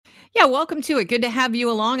Yeah, welcome to it. Good to have you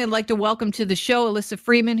along. I'd like to welcome to the show Alyssa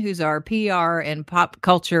Freeman, who's our PR and pop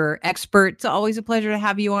culture expert. It's always a pleasure to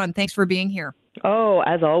have you on. Thanks for being here. Oh,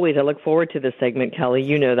 as always, I look forward to this segment, Kelly.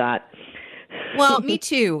 You know that. Well, me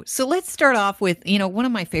too. So let's start off with, one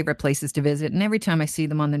of my favorite places to visit. And every time I see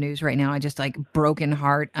them on the news right now, I just like broken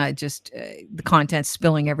heart. The content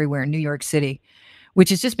spilling everywhere in New York City, which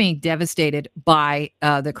is just being devastated by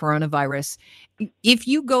the coronavirus. If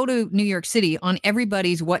you go to New York City, on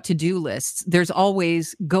everybody's what to do lists, there's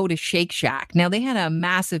always go to Shake Shack. Now, they had a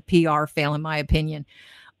massive PR fail, in my opinion.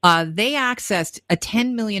 They accessed a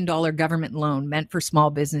 $10 million government loan meant for small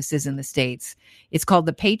businesses in the States. It's called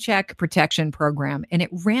the Paycheck Protection Program, and it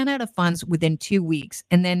ran out of funds within 2 weeks.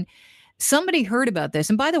 And then somebody heard about this.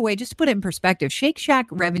 And by the way, just to put it in perspective, Shake Shack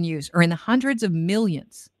revenues are in the hundreds of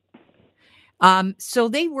millions. So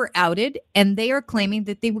they were outed, and they are claiming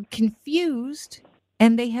that they were confused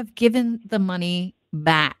and they have given the money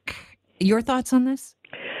back. Your thoughts on this?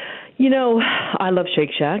 You know, I love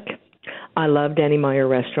Shake Shack. I love Danny Meyer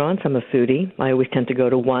restaurants. I'm a foodie. I always tend to go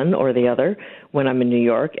to one or the other when I'm in New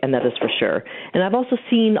York, and that is for sure. And I've also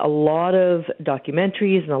seen a lot of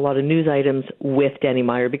documentaries and a lot of news items with Danny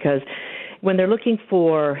Meyer because when they're looking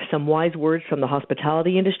for some wise words from the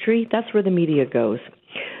hospitality industry, that's where the media goes.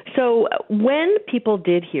 So when people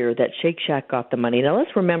did hear that Shake Shack got the money, now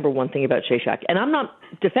let's remember one thing about Shake Shack, and I'm not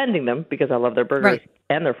defending them because I love their burgers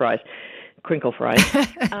and their fries, crinkle fries.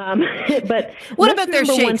 But what about their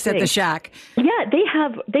shakes at the Shack? Yeah,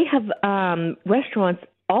 they have restaurants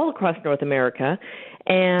all across North America,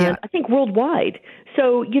 and I think worldwide.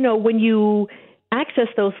 So when you access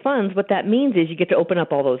those funds, what that means is you get to open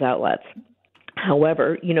up all those outlets.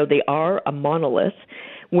 However, they are a monolith.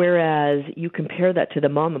 Whereas you compare that to the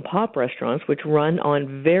mom and pop restaurants, which run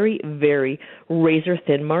on very, very razor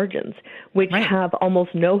thin margins, which have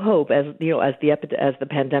almost no hope as the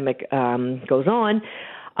pandemic goes on,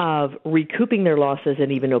 of recouping their losses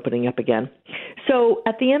and even opening up again. So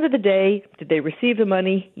at the end of the day, did they receive the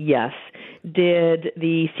money? Yes. Did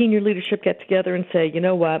the senior leadership get together and say, you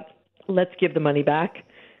know what, let's give the money back?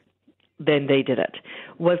 Then they did it.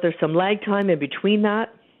 Was there some lag time in between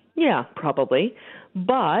that? Yeah, probably.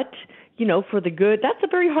 But, for the good, that's a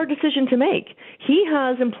very hard decision to make. He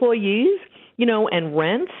has employees, and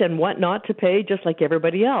rents and whatnot to pay just like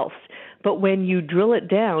everybody else. But when you drill it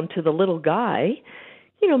down to the little guy,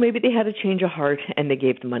 maybe they had a change of heart and they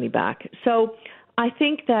gave the money back. So I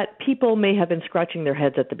think that people may have been scratching their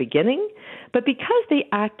heads at the beginning, but because they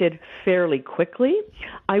acted fairly quickly,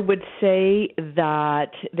 I would say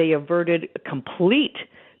that they averted a complete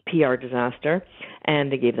PR disaster and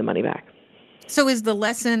they gave the money back. So is the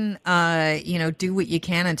lesson, do what you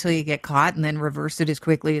can until you get caught and then reverse it as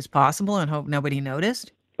quickly as possible and hope nobody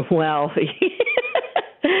noticed? Well,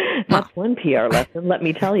 that's one PR lesson, let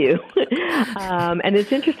me tell you. And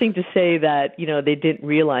it's interesting to say that, they didn't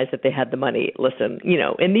realize that they had the money. Listen,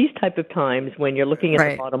 in these type of times when you're looking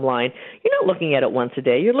at the bottom line, you're not looking at it once a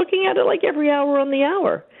day. You're looking at it like every hour on the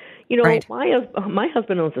hour. My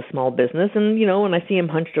husband owns a small business, and when I see him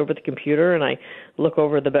hunched over the computer, and I look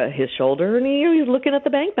over his shoulder, and he's looking at the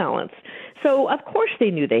bank balance. So of course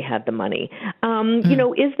they knew they had the money.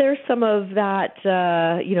 Is there some of that?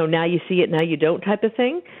 Now you see it, now you don't type of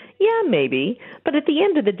thing? Yeah, maybe. But at the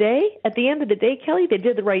end of the day, Kelly, they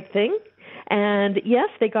did the right thing. And yes,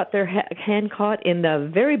 they got their hand caught in the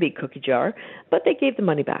very big cookie jar, but they gave the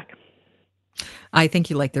money back. I think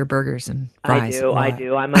you like their burgers and fries. I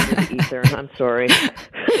do. I'm under the ether. I'm sorry.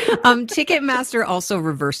 Ticketmaster also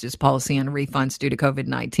reversed its policy on refunds due to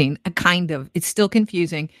COVID-19. Kind of. It's still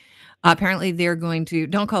confusing. Apparently, they're going to,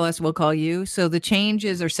 don't call us, we'll call you. So the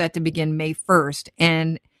changes are set to begin May 1st.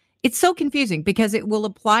 And it's so confusing because it will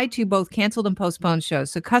apply to both canceled and postponed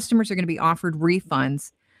shows. So customers are going to be offered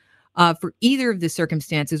refunds for either of the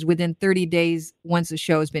circumstances within 30 days once a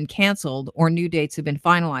show has been canceled or new dates have been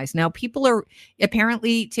finalized. Now,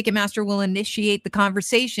 apparently Ticketmaster will initiate the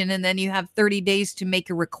conversation and then you have 30 days to make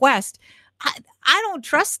a request. I don't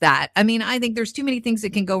trust that. I mean, I think there's too many things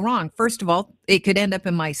that can go wrong. First of all, it could end up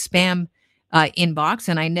in my spam inbox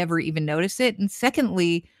and I never even notice it. And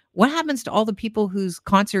secondly, what happens to all the people whose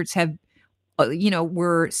concerts have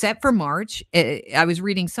were set for March. I was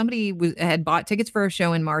reading somebody had bought tickets for a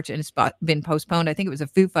show in March and it's been postponed. I think it was a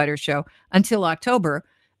Foo Fighters show until October.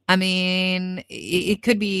 I mean, it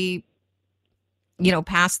could be,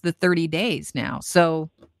 past the 30 days now.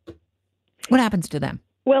 So what happens to them?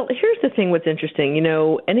 Well, here's the thing. What's interesting,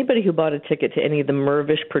 anybody who bought a ticket to any of the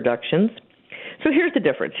Mirvish productions. So here's the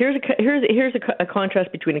difference. Here's a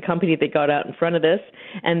contrast between a company that got out in front of this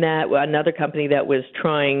and that another company that was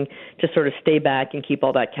trying to sort of stay back and keep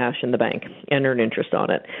all that cash in the bank and earn interest on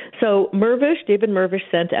it. So David Mirvish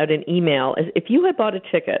sent out an email. If you had bought a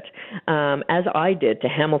ticket, as I did, to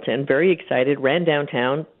Hamilton, very excited, ran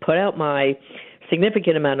downtown, put out my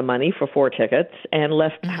significant amount of money for 4 tickets and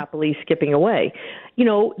left happily skipping away.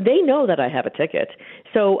 They know that I have a ticket.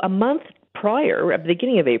 So a month prior, at the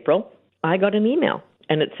beginning of April, I got an email,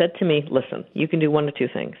 and it said to me, listen, you can do one of two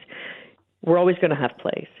things. We're always going to have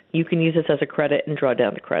plays. You can use this as a credit and draw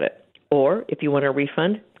down the credit. Or if you want a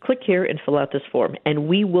refund, click here and fill out this form, and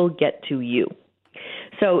we will get to you.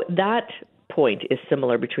 So that point is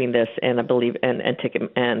similar between this and I believe and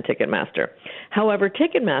Ticketmaster. However,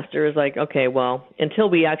 Ticketmaster is like, okay, well,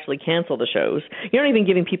 until we actually cancel the shows, you're not even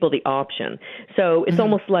giving people the option. So it's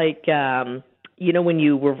almost like when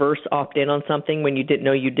you reverse opt in on something when you didn't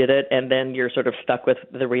know you did it, and then you're sort of stuck with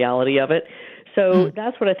the reality of it. So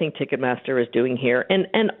that's what I think Ticketmaster is doing here.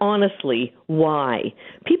 And honestly, why?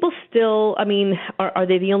 People still, are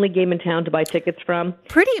they the only game in town to buy tickets from?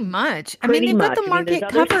 Pretty much. They've got the market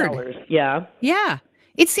covered. Sellers. Yeah. Yeah.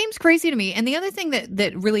 It seems crazy to me. And the other thing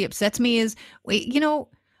that really upsets me is,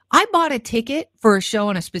 I bought a ticket for a show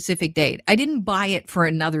on a specific date. I didn't buy it for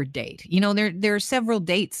another date. There are several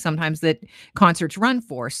dates sometimes that concerts run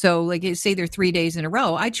for. So like say they're 3 days in a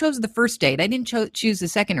row. I chose the first date. I didn't choose the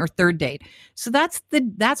second or third date. So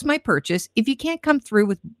that's my purchase. If you can't come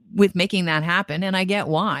through with making that happen, and I get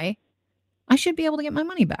why, I should be able to get my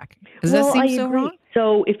money back. Does that seem so wrong?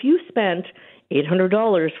 So if you spent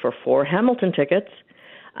 $800 for 4 Hamilton tickets,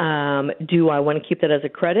 do I want to keep that as a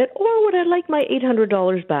credit, or would I like my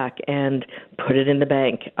 $800 back and put it in the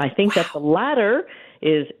bank? I think that the latter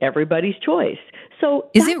is everybody's choice. So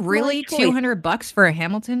is it really $200 for a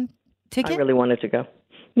Hamilton ticket? I really wanted to go.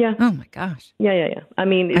 Yeah. Oh my gosh. Yeah.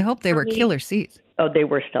 I hope they were killer seats. Oh, they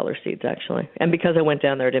were stellar seats, actually. And because I went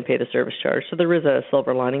down there, I didn't pay the service charge. So there is a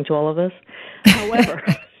silver lining to all of this.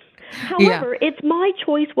 However, it's my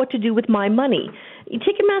choice what to do with my money.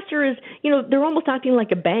 Ticketmaster is, they're almost acting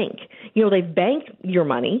like a bank. They've banked your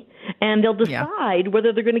money, and they'll decide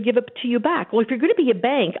whether they're going to give it to you back. Well, if you're going to be a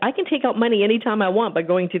bank, I can take out money anytime I want by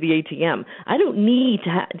going to the ATM. I don't need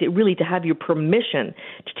to have your permission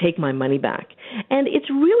to take my money back. And it's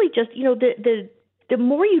really just, the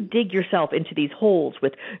more you dig yourself into these holes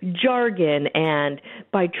with jargon and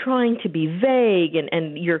by trying to be vague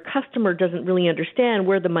and your customer doesn't really understand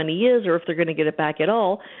where the money is or if they're going to get it back at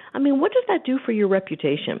all, what does that do for your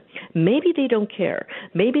reputation? Maybe they don't care.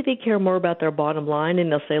 Maybe they care more about their bottom line,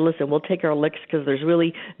 and they'll say, listen, we'll take our licks because there's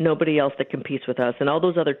really nobody else that competes with us. And all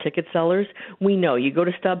those other ticket sellers, we know. You go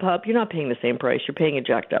to StubHub, you're not paying the same price. You're paying a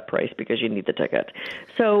jacked up price because you need the ticket.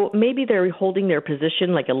 So maybe they're holding their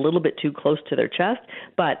position like a little bit too close to their chest.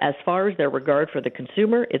 But as far as their regard for the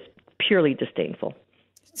consumer, it's purely disdainful.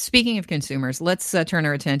 Speaking of consumers, let's turn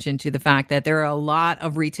our attention to the fact that there are a lot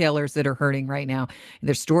of retailers that are hurting right now.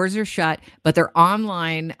 Their stores are shut, but their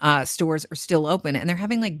online stores are still open. And they're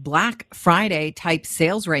having like Black Friday type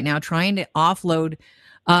sales right now, trying to offload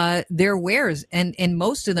their wares, and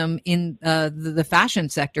most of them in the fashion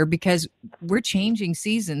sector, because we're changing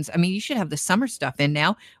seasons. You should have the summer stuff in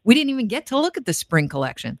now. We didn't even get to look at the spring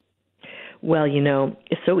collection. Well,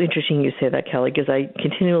 it's so interesting you say that, Kelly, because I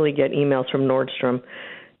continually get emails from Nordstrom.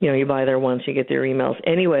 You buy there once, you get their emails.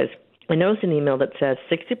 Anyways, I noticed an email that says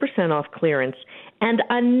 60% off clearance and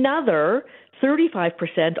another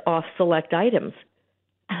 35% off select items.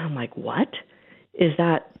 And I'm like, what? Is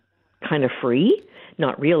that kind of free?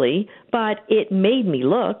 Not really, but it made me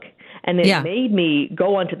look. And it made me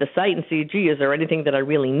go onto the site and see, gee, is there anything that I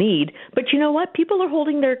really need? But you know what? People are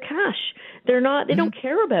holding their cash. They don't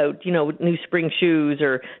care about, new spring shoes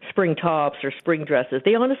or spring tops or spring dresses.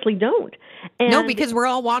 They honestly don't. And no, because we're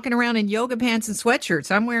all walking around in yoga pants and sweatshirts.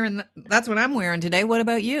 That's what I'm wearing today. What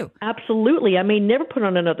about you? Absolutely. I may never put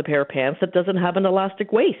on another pair of pants that doesn't have an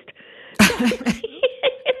elastic waist.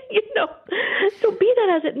 So be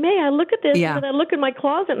that as it may, I look at this and I look in my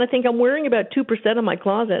closet and I think I'm wearing about 2% of my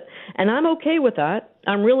closet, and I'm okay with that.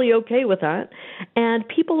 I'm really okay with that. And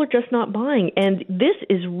people are just not buying. And this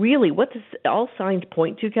is really what this all signs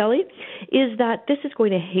point to, Kelly, is that this is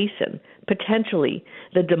going to hasten potentially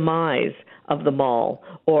the demise of the mall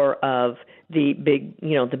or of the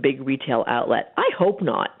big retail outlet. I hope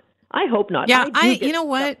not. Yeah, you know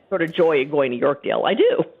what? Sort of joy of going to Yorkdale. I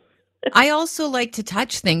do. I also like to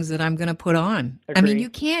touch things that I'm going to put on. Agreed. You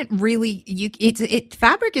can't really,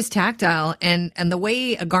 fabric is tactile, and the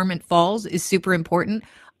way a garment falls is super important.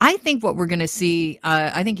 I think what we're going to see,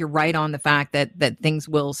 I think you're right on the fact that things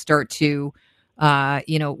will start to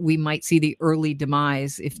we might see the early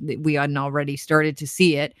demise if we hadn't already started to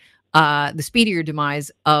see it, the speedier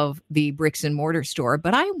demise of the bricks and mortar store.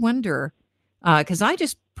 But I wonder, because I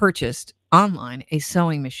just purchased online a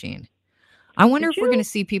sewing machine. I wonder Did if we're going you? to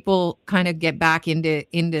see people kind of get back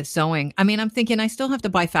into sewing. I mean, I'm thinking I still have to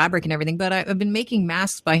buy fabric and everything, but I've been making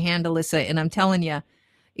masks by hand, Alyssa, and I'm telling you,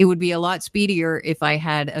 it would be a lot speedier if I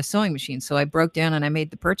had a sewing machine. So I broke down and I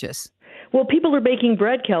made the purchase. Well, people are baking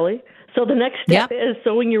bread, Kelly. So the next step Yep. is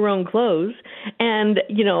sewing your own clothes. And,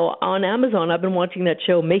 on Amazon, I've been watching that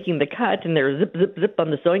show, Making the Cut, and they're zip, zip, zip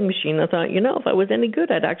on the sewing machine. I thought, if I was any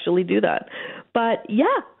good, I'd actually do that. But yeah,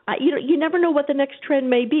 you never know what the next trend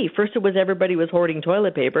may be. First, it was everybody was hoarding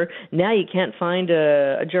toilet paper. Now you can't find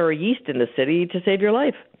a jar of yeast in the city to save your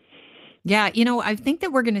life. Yeah, I think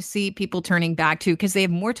that we're going to see people turning back to, because they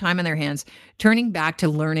have more time on their hands, turning back to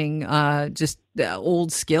learning just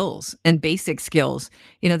old skills and basic skills.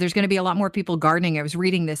 There's going to be a lot more people gardening. I was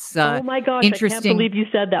reading this Oh my gosh, I can't interesting. believe you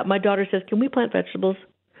said that. My daughter says, "Can we plant vegetables?"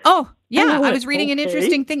 Oh, And I yeah. I went, was reading an okay.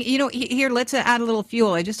 interesting thing. Here, let's add a little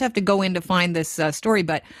fuel. I just have to go in to find this story,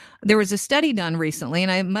 but there was a study done recently,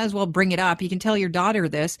 and I might as well bring it up. You can tell your daughter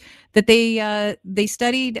this, that they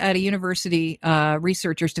studied at a university,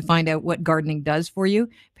 researchers, to find out what gardening does for you.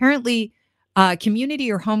 Apparently,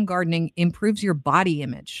 community or home gardening improves your body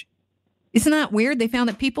image. Isn't that weird? They found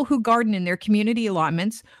that people who garden in their community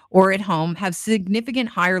allotments or at home have significant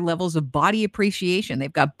higher levels of body appreciation.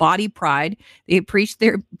 They've got body pride. They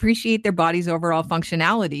appreciate their body's overall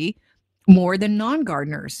functionality more than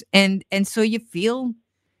non-gardeners. And so you feel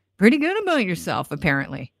pretty good about yourself,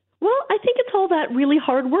 apparently. Well, I think it's all that really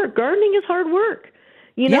hard work. Gardening is hard work.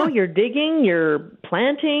 Yeah. You're digging, you're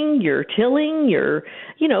planting, you're tilling,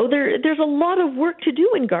 there's a lot of work to do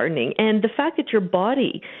in gardening. And the fact that your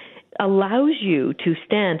body allows you to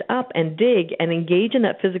stand up and dig and engage in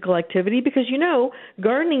that physical activity, because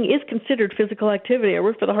gardening is considered physical activity. I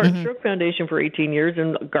worked for the Heart and Hmm. Stroke Foundation for 18 years,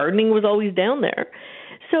 and gardening was always down there.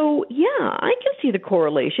 So, yeah, I can see the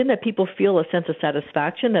correlation that people feel a sense of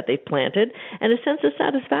satisfaction that they've planted and a sense of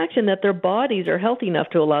satisfaction that their bodies are healthy enough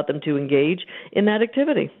to allow them to engage in that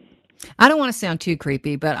activity. I don't want to sound too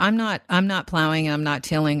creepy, but I'm not plowing, I'm not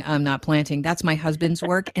tilling, I'm not planting. That's my husband's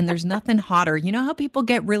work, and there's nothing hotter. You know how people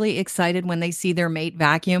get really excited when they see their mate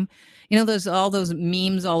vacuum? Those all those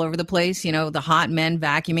memes all over the place, the hot men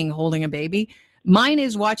vacuuming holding a baby. Mine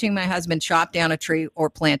is watching my husband chop down a tree or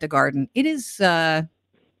plant a garden. It is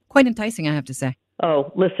quite enticing, I have to say.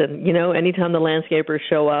 Oh, listen, anytime the landscapers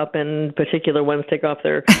show up and particular ones take off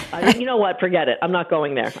their, you know what, forget it. I'm not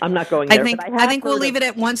going there. I'm not going I there. think But I think we'll leave it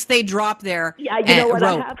at once they drop their yeah, you know what,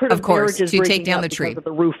 I rope, have heard of of course, marriages to take breaking down up the because tree. of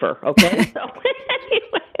the roofer, okay? So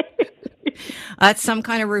anyway. That's some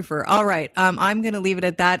kind of roofer. All right. I'm going to leave it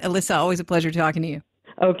at that. Alyssa, always a pleasure talking to you.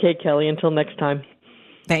 Okay, Kelly, until next time.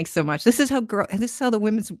 Thanks so much. This is how the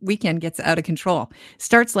women's weekend gets out of control.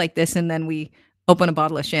 Starts like this, and then we open a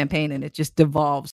bottle of champagne, and it just devolves.